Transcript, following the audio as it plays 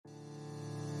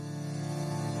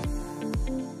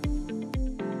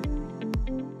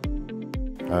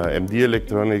MD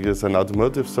Elektronik is an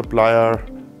automotive supplier.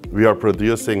 We are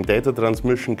producing data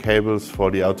transmission cables for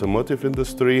the automotive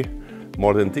industry.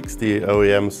 More than 60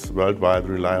 OEMs worldwide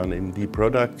rely on MD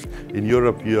products. In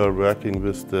Europe, we are working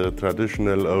with the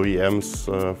traditional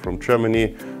OEMs from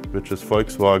Germany, which is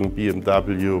Volkswagen,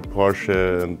 BMW,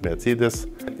 Porsche and Mercedes.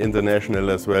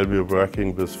 International as well, we are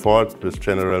working with Ford, with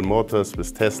General Motors,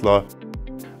 with Tesla.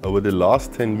 Over the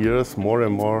last 10 years, more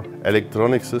and more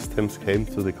electronic systems came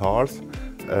to the cars.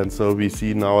 And so we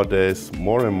see nowadays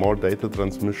more and more data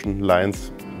transmission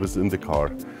lines within the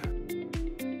car.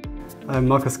 I'm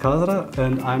Markus Kaserer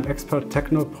and I'm expert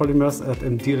techno-polymers at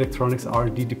MD Elektronik's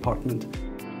R&D department.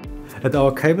 At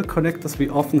our cable connectors we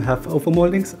often have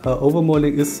overmoldings.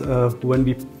 Overmolding is when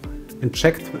we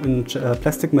inject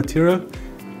plastic material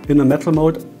in a metal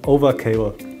mold over a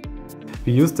cable.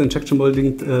 We use the injection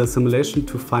molding simulation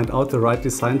to find out the right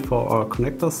design for our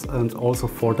connectors and also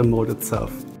for the mold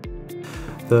itself.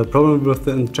 The problem with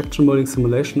the injection molding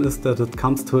simulation is that it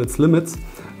comes to its limits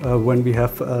when we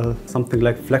have something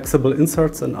like flexible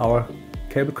inserts in our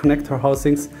cable connector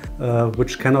housings,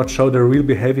 which cannot show the real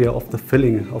behavior of the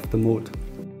filling of the mold.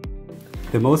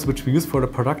 The molds which we use for the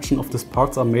production of these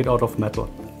parts are made out of metal.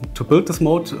 To build this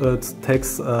mold, it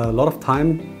takes a lot of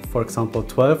time, for example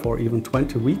 12 or even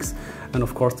 20 weeks, and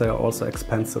of course they are also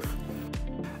expensive.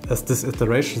 As these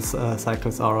iteration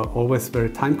cycles are always very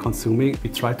time consuming, we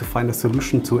try to find a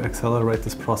solution to accelerate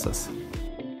this process.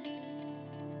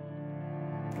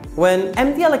 When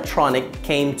MD Elektronik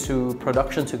came to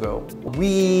ProductionToGo,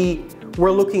 we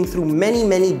were looking through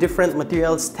many different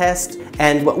materials tests,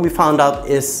 and what we found out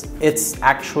is it's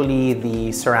actually the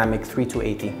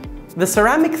Ceramic3280. The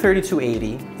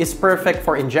Ceramic3280 is perfect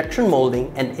for injection molding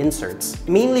and inserts,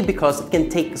 mainly because it can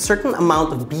take a certain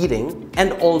amount of beating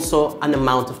and also an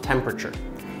amount of temperature.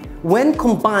 When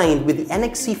combined with the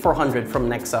NXC400 from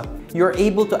Nexa, you're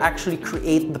able to actually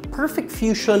create the perfect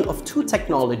fusion of two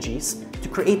technologies to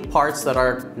create parts that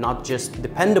are not just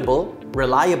dependable,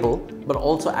 reliable, but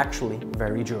also actually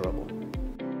very durable.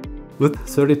 With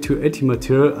 3280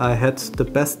 material I had the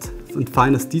best and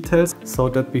finest details so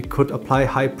that we could apply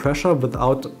high pressure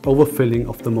without overfilling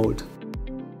of the mold.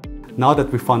 Now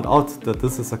that we found out that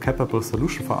this is a capable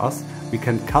solution for us, we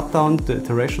can cut down the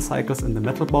iteration cycles in the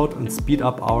metal mold and speed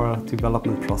up our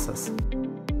development process.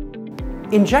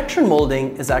 Injection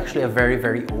molding is actually a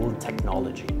very old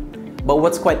technology. But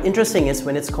what's quite interesting is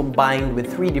when it's combined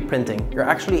with 3D printing, you're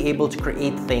actually able to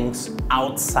create things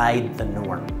outside the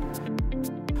norm.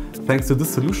 Thanks to this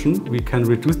solution, we can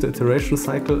reduce the iteration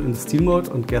cycle in the steel mold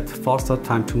and get faster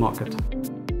time to market.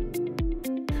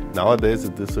 Nowadays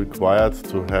it is required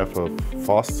to have a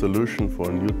fast solution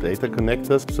for new data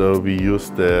connectors. So we use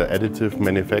the additive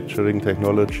manufacturing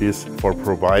technologies for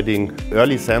providing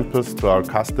early samples to our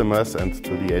customers and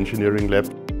to the engineering lab,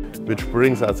 which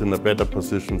brings us in a better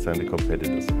position than the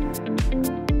competitors.